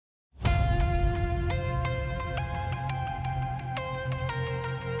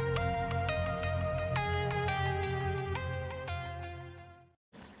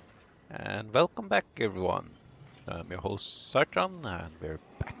And welcome back, everyone. I'm your host Sartran, and we're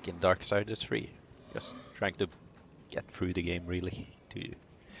back in Darksiders 3. Just trying to get through the game, really,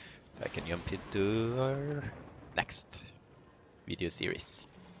 so I can jump into our next video series,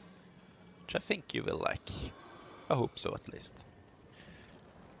 which I think you will like. I hope so, at least.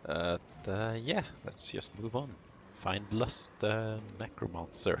 Yeah, let's just move on. Find Lust,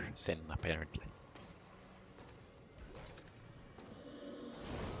 necromancer sin, apparently.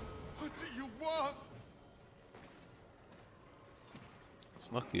 What do you want?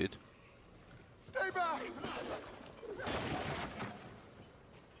 It's not good. Stay back!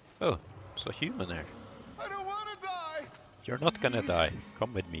 Oh, it's a human here. I don't want to die! You're not gonna die.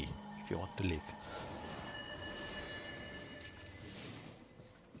 Come with me if you want to live.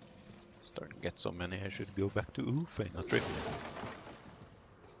 Starting to get so many, I should go back to Ufe, not Rift.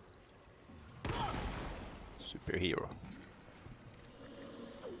 Superhero.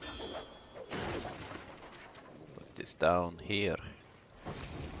 Put this down here.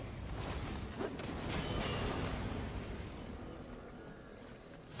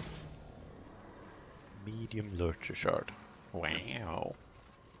 Medium lurcher shard. Wow.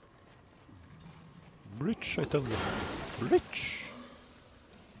 Rich, I tell you. Rich!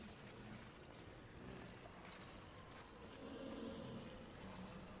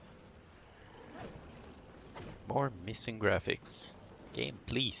 More missing graphics. Game,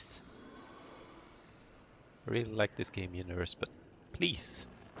 please. I really like this game universe, but please.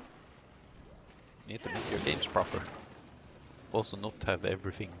 You need to make your games proper. Also not have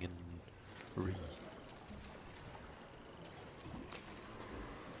everything in free.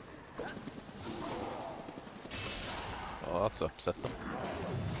 Oh, that's upset them.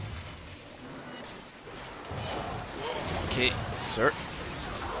 Okay, sir.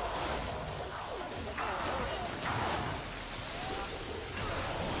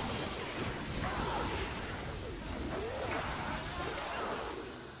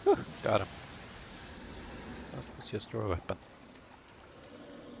 Whew, got him. That was just your weapon.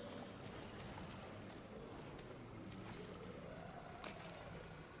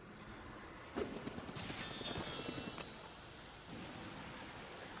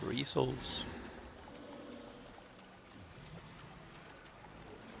 Three souls.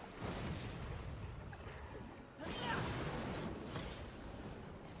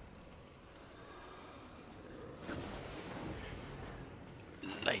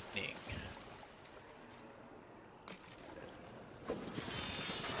 Lightning.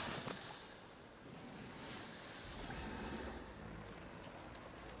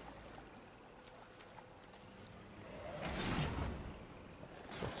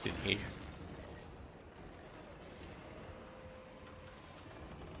 What's in here?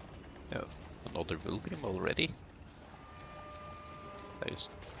 Oh, another Vulgrim already?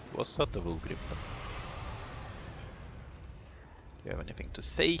 Was that a Vulgrim? Do you have anything to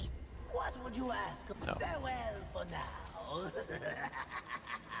say? What would you ask? No. Farewell for now.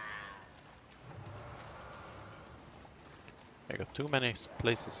 I got too many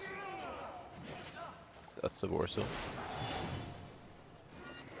places. That's a war zone.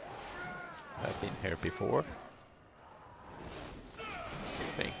 I've been here before. I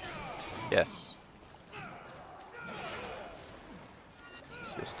think. Yes.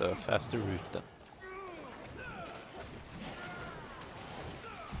 It's just a faster route then.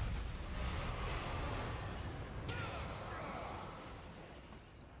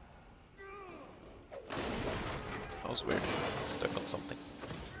 That was weird. Stuck on something.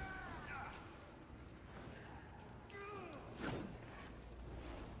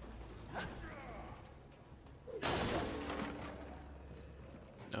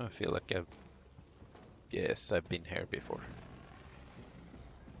 Now I feel like Yes, I've been here before.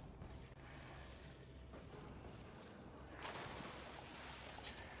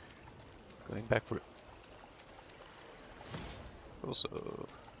 Going back for... Also...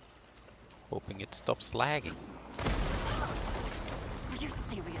 hoping it stops lagging. Are you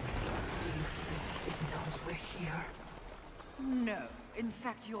serious? Do you think it knows we're here? No. In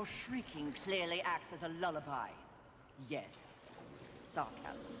fact, your shrieking clearly acts as a lullaby. Yes.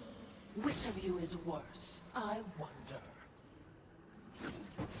 Sarcasm. Which of you is worse? I wonder.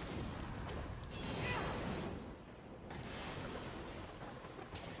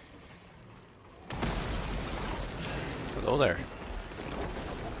 Hello there.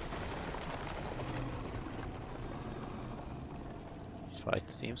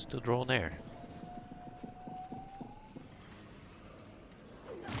 Fight seems to draw near.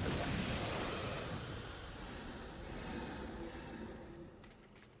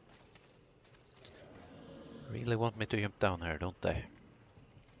 Really want me to jump down here, don't they?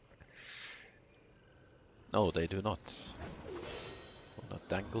 No, they do not. Will not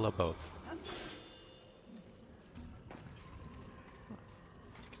dangle above.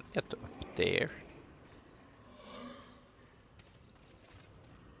 Get up there.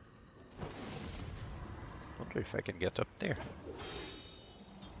 Wonder if I can get up there.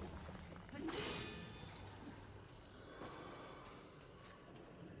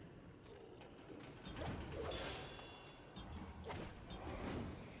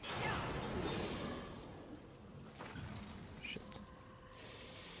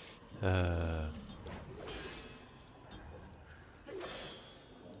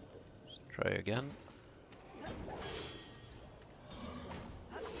 Try again.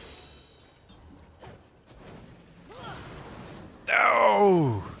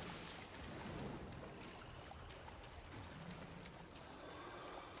 No!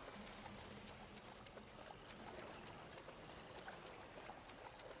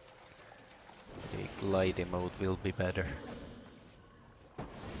 The gliding mode will be better.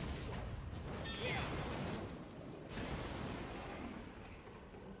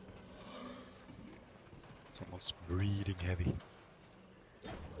 Someone's breathing heavy.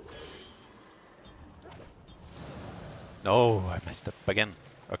 No, I messed up again.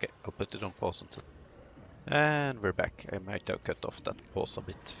 Okay, I'll put it on pause until. And we're back. I might have cut off that pause a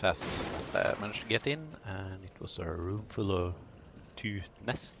bit fast. I managed to get in, and it was a room full of 2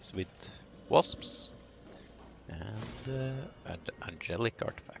 nests with wasps and an angelic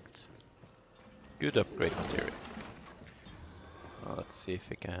artifact. Good upgrade material. Now let's see if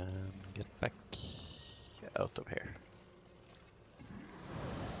we can get back out of here.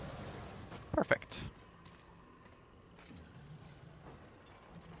 Perfect.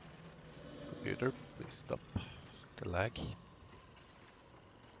 Computer, please stop the lag.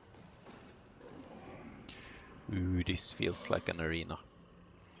 Ooh, this feels like an arena.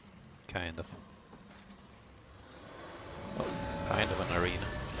 Kind of. Oh, kind of an arena.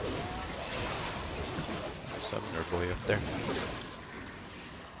 Summoner boy up there.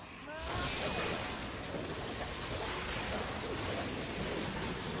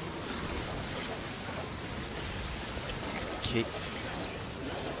 Okay.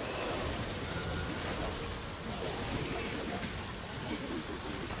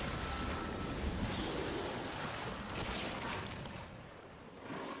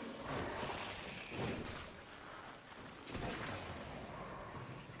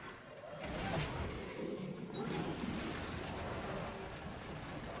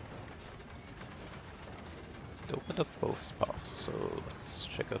 It opened up both paths, so let's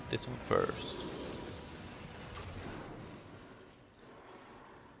check out this one first.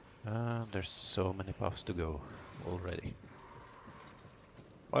 There's so many paths to go already.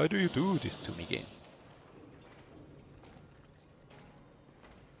 Why do you do this to me, game?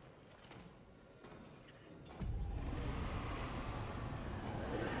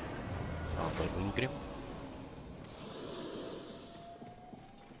 Grim.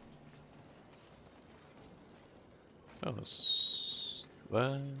 Oh,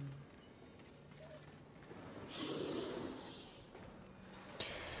 well.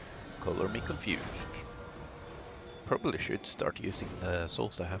 Color me confused. Probably should start using the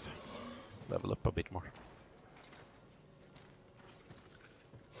souls I have. Level up a bit more.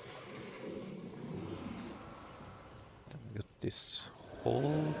 Then we got this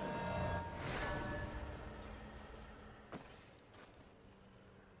hole.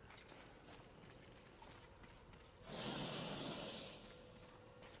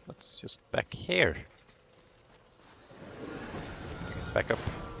 Let's just back here. Back up.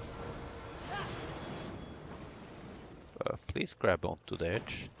 Please grab onto the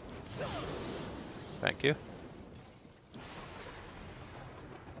edge. Thank you.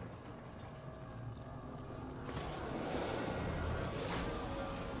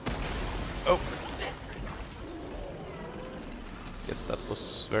 Oh! Guess that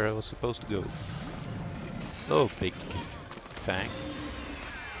was where I was supposed to go. Oh, big fang.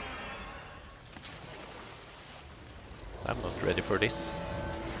 I'm not ready for this.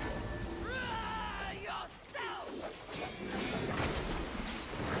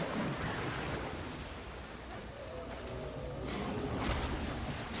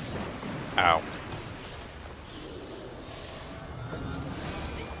 Ow.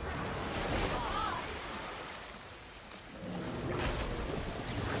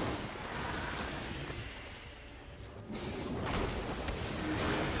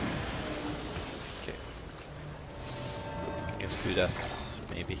 Okay. Can just do that,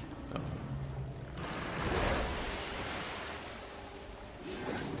 maybe. No.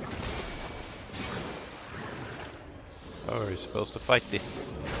 How are you supposed to fight this?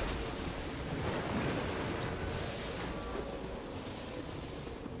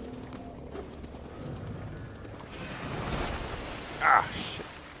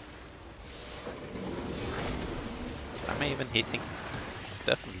 hitting.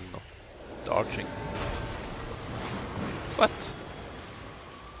 Definitely not dodging. What?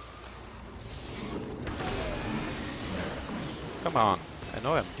 Come on, I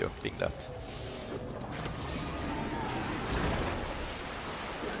know I'm jumping that.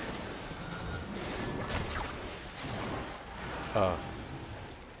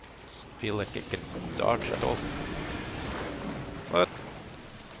 Doesn't feel like I can dodge at all. What?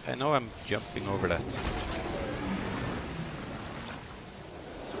 I know I'm jumping over that.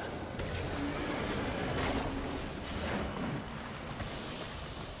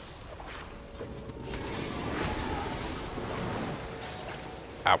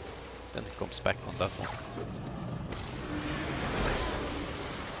 Ow. Then it comes back on that one.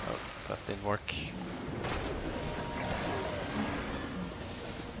 Oh, that didn't work.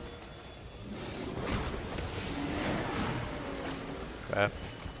 Crap.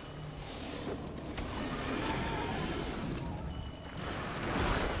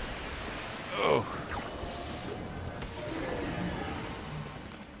 Oh.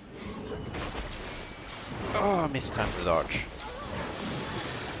 Oh, I missed time to dodge.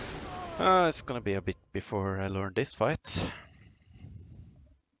 It's gonna be a bit before I learn this fight.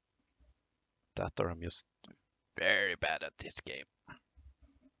 That or I'm just very bad at this game.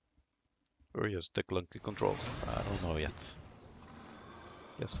 Or just the clunky controls. I don't know yet.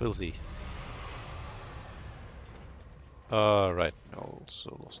 Guess we'll see. Right, I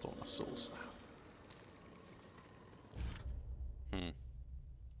also lost all my souls now.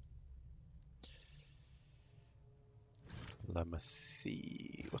 Let me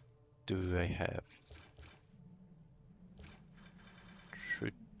see. What do I have?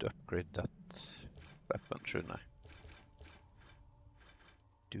 Should upgrade that weapon, shouldn't I?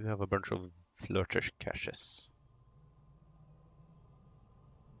 Do have a bunch of flirter caches.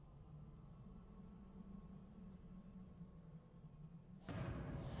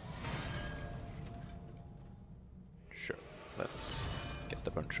 Sure, let's get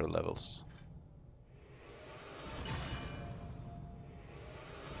a bunch of levels.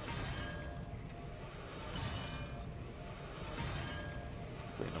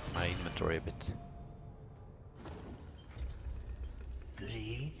 Clean up my inventory a bit.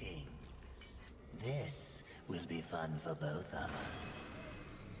 Greetings. This will be fun for both of us.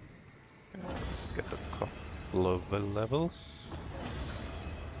 Let's get a couple of levels.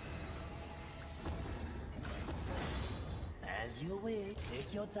 As you wish,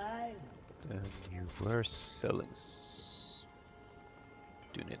 take your time. Then you were selling.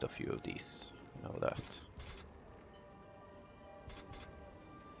 Do need a few of these. Know that.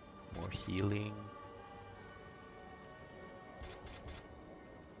 More healing.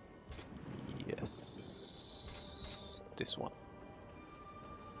 Yes. This one.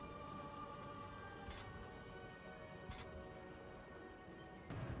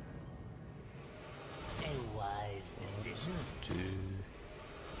 A wise decision. 2,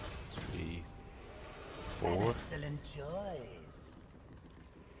 3, An 4. excellent choice.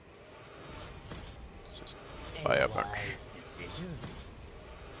 Let's just buy a bunch. wise decision.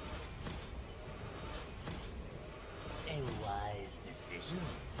 A wise decision.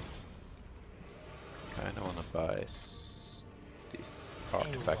 Kinda wanna buy these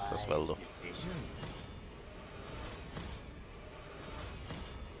artifacts as well though. Decision.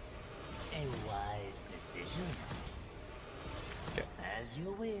 A wise decision. Okay. As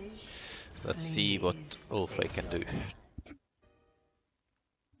you wish. Let's see what Please Ulf I take can your do. time.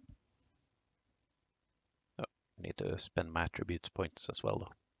 Oh, need to spend my attributes points as well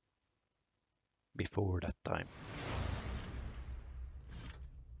though. Before that time.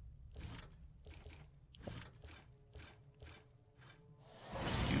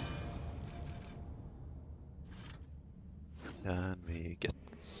 And we get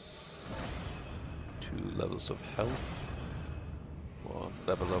 2 levels of health, 1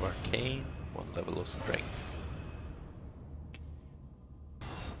 level of arcane, 1 level of strength.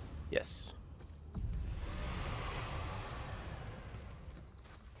 Yes.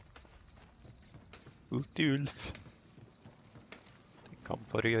 Ut i Ulf. They come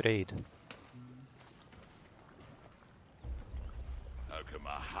for your aid. How can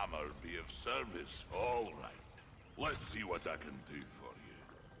my hammer be of service? All right. Let's see what I can do for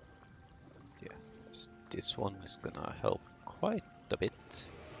you. Yeah, this one is gonna help quite a bit.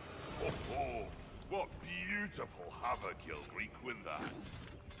 Oh, what beautiful havoc you'll wreak with that.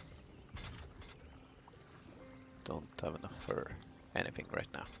 Don't have enough for anything right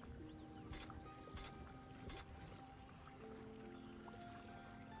now.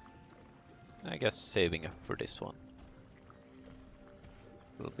 I guess saving up for this one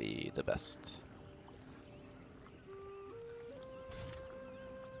will be the best.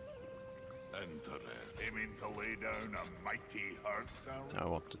 to lay down a mighty hurt tower? I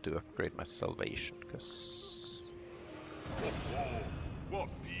wanted to upgrade my salvation, because... Oh, what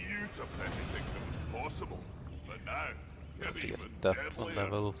beautiful anything that was possible. But now, you're To get even that one deadlier.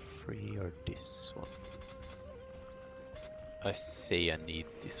 level 3 or this one? I say I need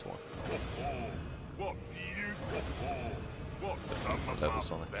this one. Oh, what beautiful. What some of Levels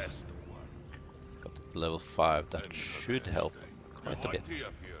my on it. best work. Got it level 5, that And should help quite a bit.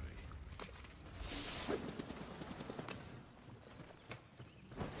 mightier fury.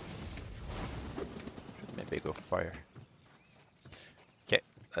 Maybe go fire. Okay,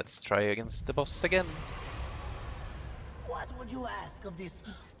 let's try against the boss again. What would you ask of this?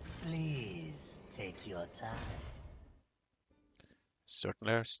 Please take your time.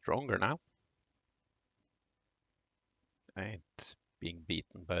 Certainly are stronger now. I ain't being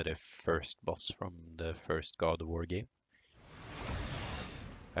beaten by the first boss from the first God of War game.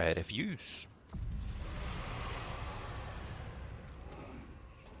 I refuse.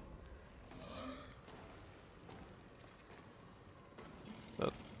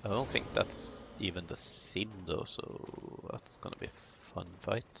 But I don't think that's even the sin though, so that's gonna be a fun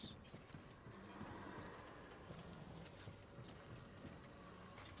fight.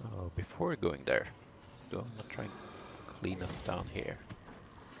 Oh, before going there, do I want to try and clean up down here?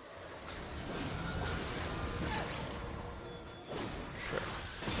 Sure.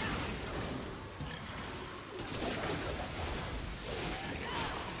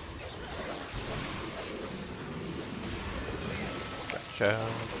 Gotcha.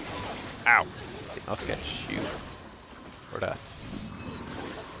 Ow! Did not catch you for that.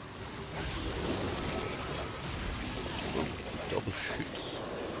 Ooh, double shoots.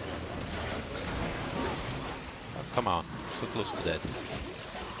 Oh, come on, so close to dead.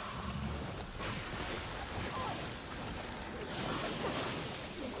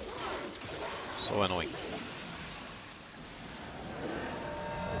 So annoying.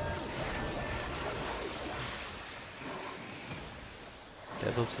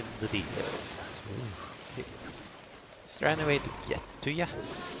 Devils in the details. Okay. Is there any way to get to ya,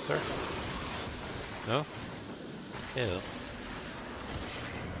 sir? No? Yeah.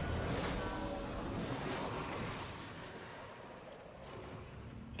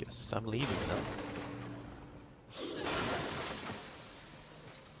 Guess I'm leaving now.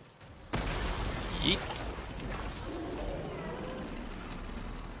 Yeet!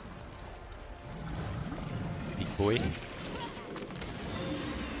 Big boy.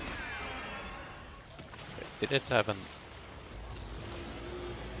 Did it have an...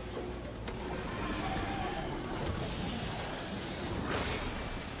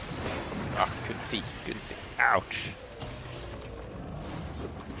 Ah, couldn't see, couldn't see. Ouch!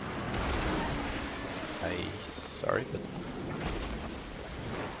 Sorry, but...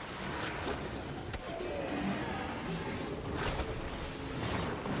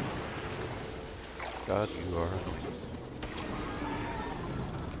 God, you are annoying.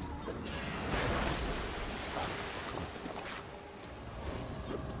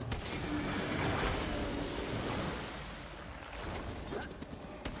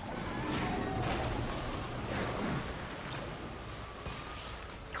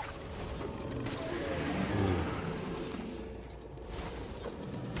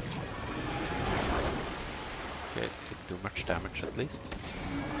 Okay, didn't do much damage at least.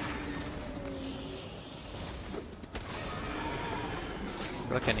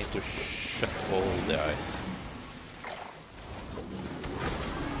 I feel like I need to shut all the eyes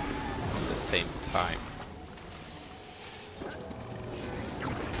at the same time.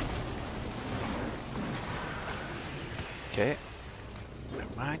 Okay,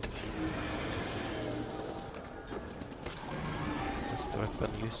 never mind. Does the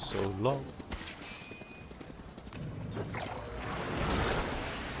weapon use so long?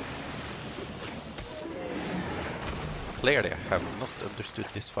 Clearly, I have not understood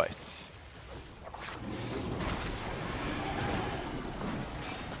this fight.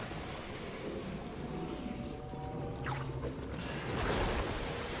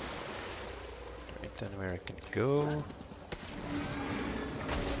 Right, anywhere I can go.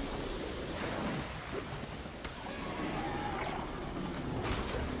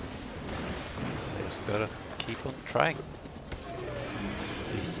 So I just gotta keep on trying.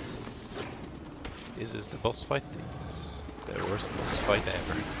 This is the boss fight. It's the worst boss fight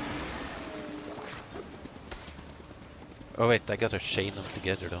ever. Oh wait, I gotta chain them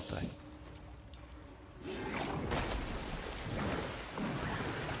together, don't I?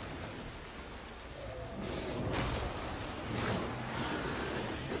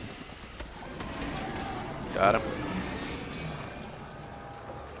 Got him.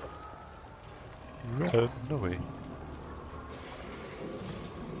 Run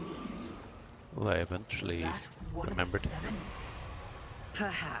Well, I eventually That one of remembered. 7?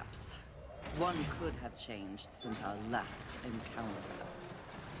 Perhaps. One could have changed since our last encounter.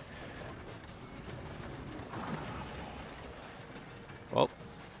 Well,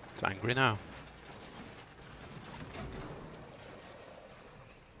 it's angry now.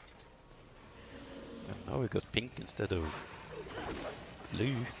 And now we got pink instead of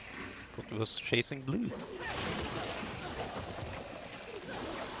blue. Thought it was chasing blue.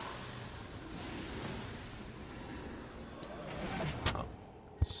 Oh,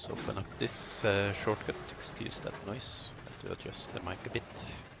 let's open up this shortcut. Excuse that noise. I have to adjust the mic a bit.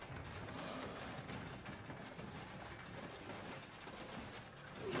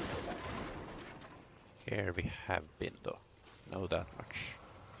 Here we have been though. Know that much.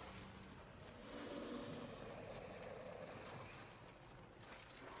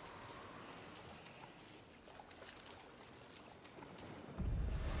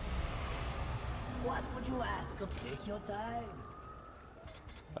 What would you ask of take your time?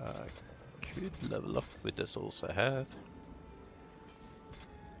 I could level up with the souls I have.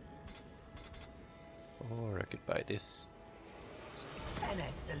 Or I could buy this. An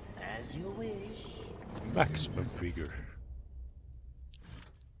excellent as you wish. Maximum vigor.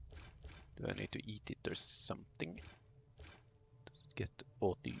 Do I need to eat it or something? Does it get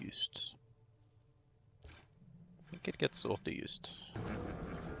auto-used? I think it gets auto-used.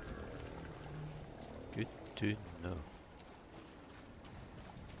 Good to know.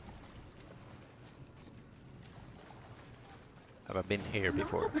 Have I been here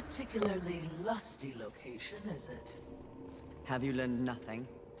before? Not a particularly lusty location, is it? Have you learned nothing?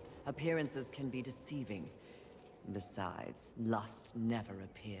 Appearances can be deceiving. Besides, lust never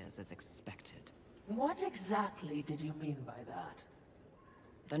appears as expected. What exactly did you mean by that?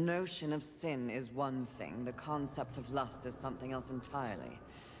 The notion of sin is one thing, the concept of lust is something else entirely.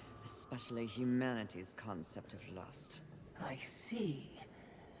 Especially humanity's concept of lust. I see.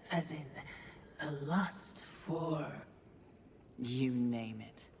 As in, a lust for... You name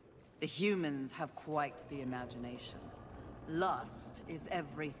it. The humans have quite the imagination. Lust is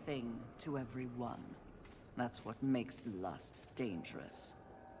everything to everyone. That's what makes lust dangerous.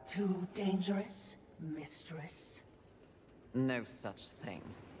 Too dangerous, mistress? No such thing.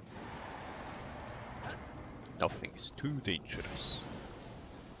 Nothing is too dangerous.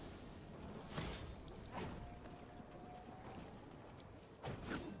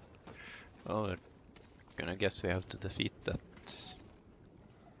 Well, I'm gonna guess we have to defeat that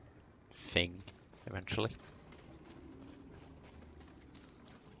thing eventually.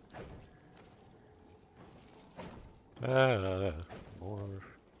 More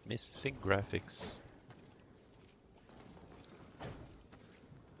missing graphics.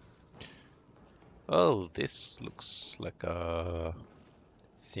 Oh, this looks like a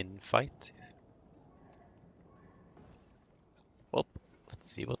sin fight. Well, let's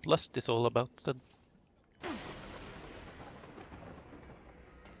see what lust is all about then.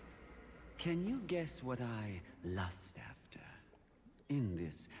 Can you guess what I lust after? In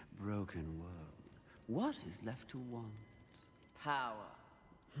this broken world, what is left to want? Power.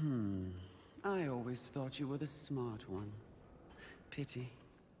 I always thought you were the smart one. Pity.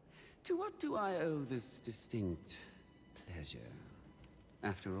 To what do I owe this distinct pleasure?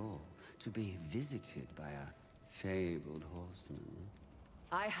 After all, to be visited by a fabled horseman.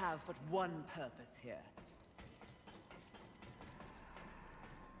 I have but one purpose here.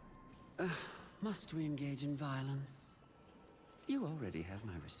 Must we engage in violence? You already have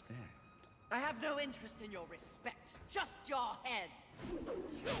my respect. I have no interest in your respect, just your head.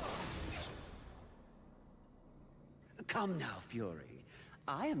 Come now, Fury.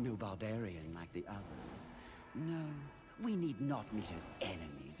 I am no barbarian like the others. No, we need not meet as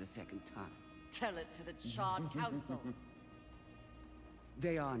enemies a second time. Tell it to the Charred Council.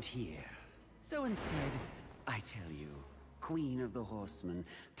 They aren't here. So instead, I tell you, Queen of the Horsemen,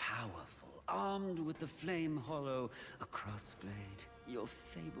 powerful, armed with the flame hollow, a crossblade, your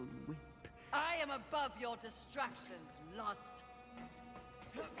fabled whip. I am above your distractions, lust.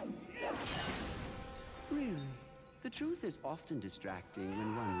 Really? The truth is often distracting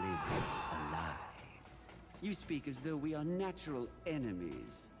when one lives a lie. You speak as though we are natural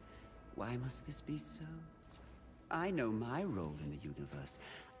enemies. Why must this be so? I know my role in the universe.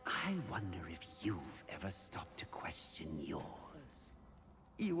 I wonder if you've ever stopped to question yours.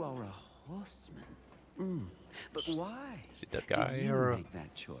 You are a horseman. But why Is it a guy did you or a make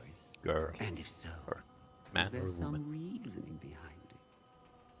that choice? girl? And if so, Or is man there or some woman? reasoning behind it?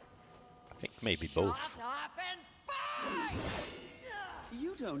 I think maybe both. Shut up and fight!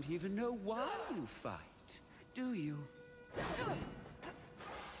 You don't even know why you fight, do you?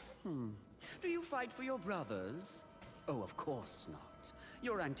 Do you fight for your brothers? Oh, of course not.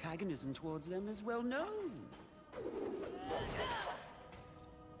 Your antagonism towards them is well known.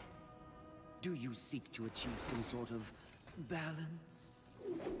 Do you seek to achieve some sort of balance?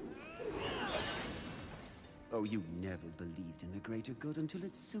 Oh, you never believed in the greater good until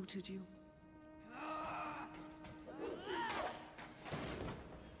it suited you.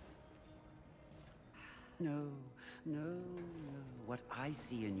 No, no, no. What I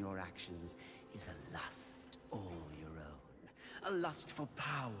see in your actions is a lust all your own. A lust for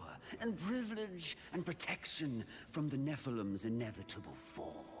power and privilege and protection from the Nephilim's inevitable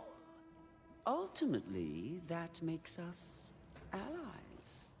fall. Ultimately, that makes us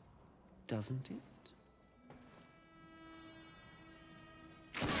allies, doesn't it?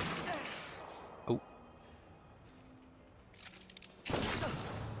 Oh.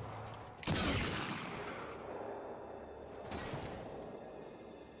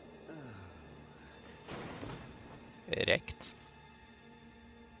 Erect.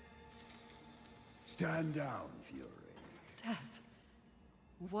 Stand down, Fury. Death.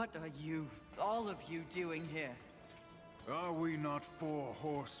 What are you, all of you, doing here? Are we not four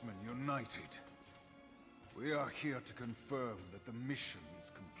horsemen united? We are here to confirm that the mission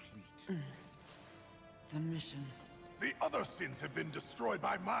is complete. The mission. The other sins have been destroyed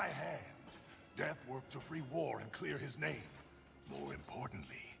by my hand. Death worked to free War and clear his name. More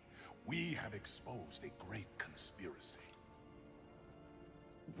importantly, we have exposed a great conspiracy.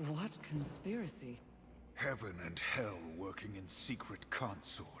 What conspiracy? Heaven and hell working in secret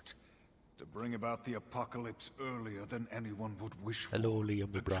consort to bring about the apocalypse earlier than anyone would wish for. Hello,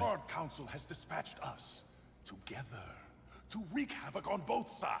 Liam The O'Brien. Guard Council has dispatched us together to wreak havoc on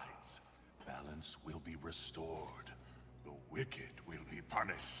both sides. Balance will be restored. The wicked will be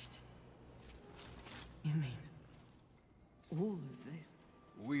punished. You mean all of this?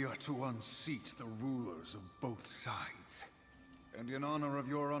 We are to unseat the rulers of both sides. And in honor of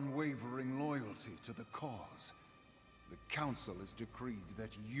your unwavering loyalty to the cause, the Council has decreed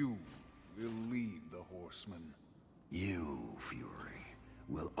that you will lead the Horsemen. You, Fury,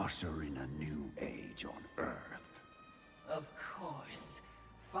 will usher in a new age on Earth. Of course.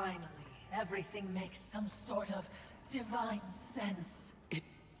 Finally, everything makes some sort of divine sense. It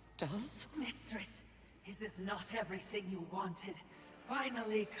does? Mistress, is this not everything you wanted?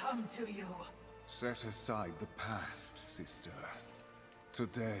 Finally come to you. Set aside the past, sister.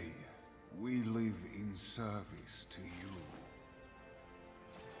 Today, we live in service to you.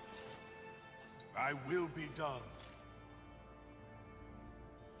 I will be done.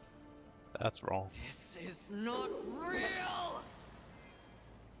 That's wrong. This is not real!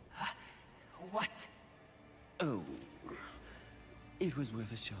 What? Oh, it was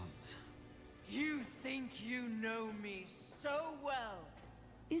worth a shot. You think you know me so well!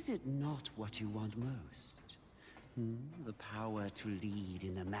 Is it not what you want most? The power to lead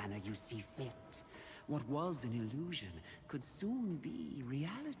in the manner you see fit. What was an illusion could soon be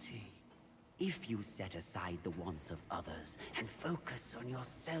reality. If you set aside the wants of others and focus on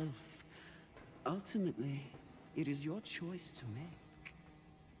yourself. Ultimately, it is your choice to make.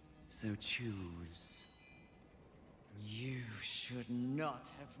 So choose. You should not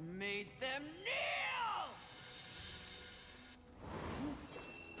have made them kneel!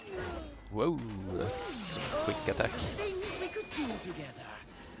 Whoa, that's a quick attack. Things we could do together.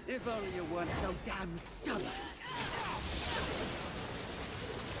 If only you weren't so damn stubborn.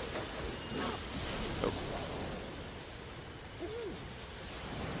 Oh.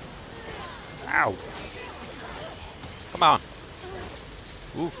 Ow! Come on!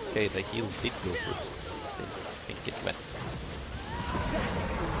 Ooh, okay, the heal did go through. I think it went.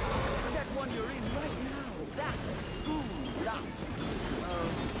 That one you're in right now. That fool lust.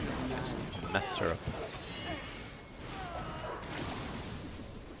 Let's just mess her up.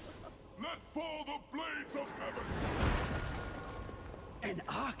 Let fall the blades of heaven! An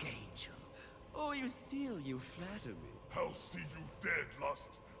archangel. Oh, you seal, you flatter me. I'll see you dead,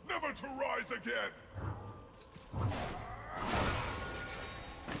 Lust, never to rise again!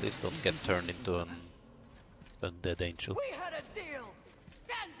 Please don't get turned into an undead angel. We had a deal!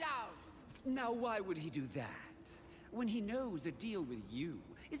 Stand down! Now why would he do that? When he knows a deal with you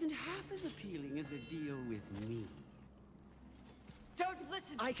isn't half as appealing as a deal with me. Don't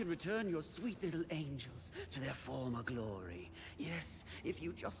listen! I can return your sweet little angels to their former glory. Yes, if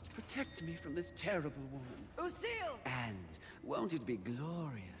you just protect me from this terrible woman. Lucille! And won't it be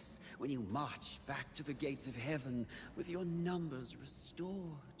glorious when you march back to the gates of heaven with your numbers restored?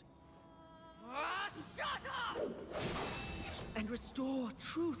 Shut up! And restore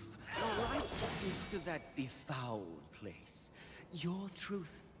truth and righteousness to that befouled place. Your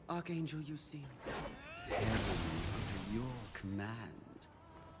truth Archangel Lucille. Heaven under your command.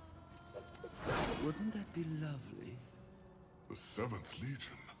 Wouldn't that be lovely? The 7th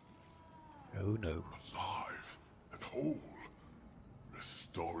Legion, Oh no. alive and whole,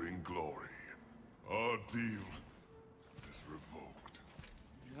 restoring glory. Our deal is revoked.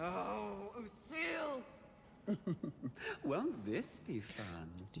 No, Lucille! Won't this be fun?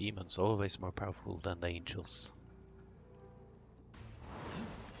 Demons always more powerful than the angels.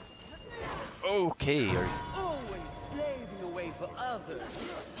 Okay, are Always slaving away for others.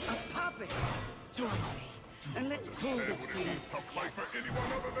 A puppet. Join me, and let's pull the strings. To fight for anyone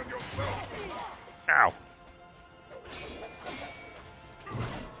other than yourself! Ow!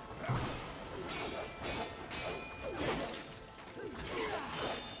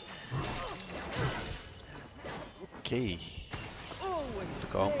 Okay, Always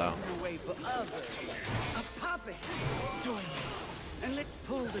calm down. slaving away for others. A puppet. Join me, and let's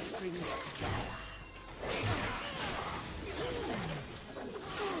pull the strings together.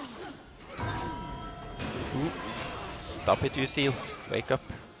 Stop it, you seal. Wake up.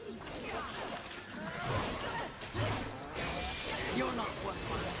 You're not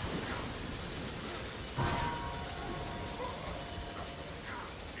worth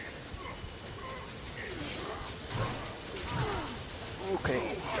Okay,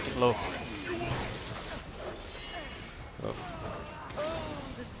 getting low. Oh,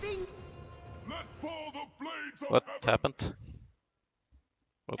 The thing. Let fall the blades of what heaven! happened?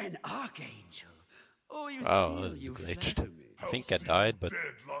 An archangel. Oh, you Oh, seal, this is you glitched. flatter me. I think I died, but Dead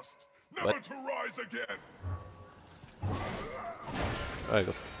lust, never What? to rise again! I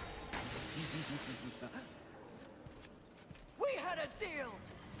go. We had a deal!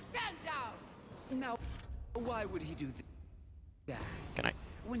 Stand down! Now, why would he do that? Can I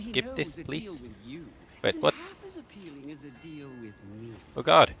When he skip knows this, a please? deal with you Wait, isn't what? half as appealing as a deal with me. Oh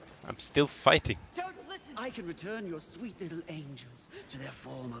god, I'm still fighting. Don't listen! I can return your sweet little angels to their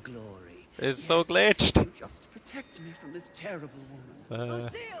former glory. It's so Yes, glitched. you just protect me from this terrible woman.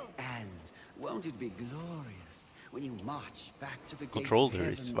 Lucille! And won't it be glorious when you march back to the gates of Controller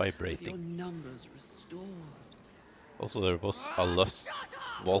heaven is with vibrating. your numbers restored Also, there was a lust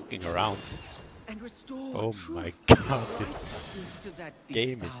walking around. and restore Oh truth my and god, this righteousness to that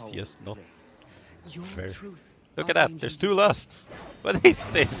game is befouled just not place. Your fair. truth, Look at that, Archangel there's two Lucille, lusts. What is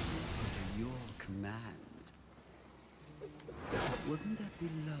this? under your command. Wouldn't that be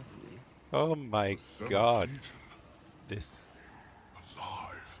lovely? Oh my The 7th god, Legion, this.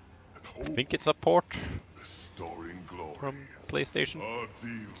 alive and I whole, think it's a port restoring glory. from PlayStation. Our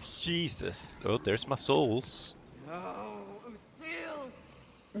deal Jesus. Oh, there's my souls. No, Lucille!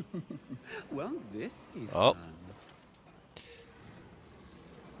 Won't this be Oh. fun?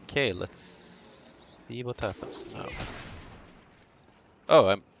 Okay, let's see what happens now. Oh,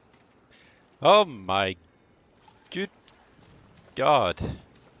 I'm. Oh my good god.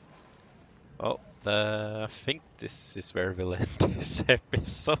 Well, I think this is where we'll end this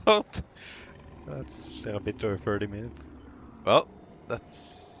episode. That's a bit over 30 minutes. Well,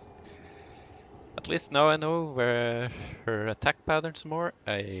 that's. At least now I know where her attack patterns more.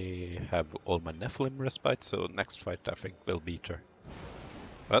 I have all my Nephilim respite, so next fight I think will beat her.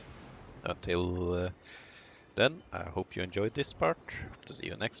 But until then, I hope you enjoyed this part. Hope to see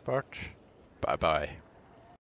you next part. Bye bye.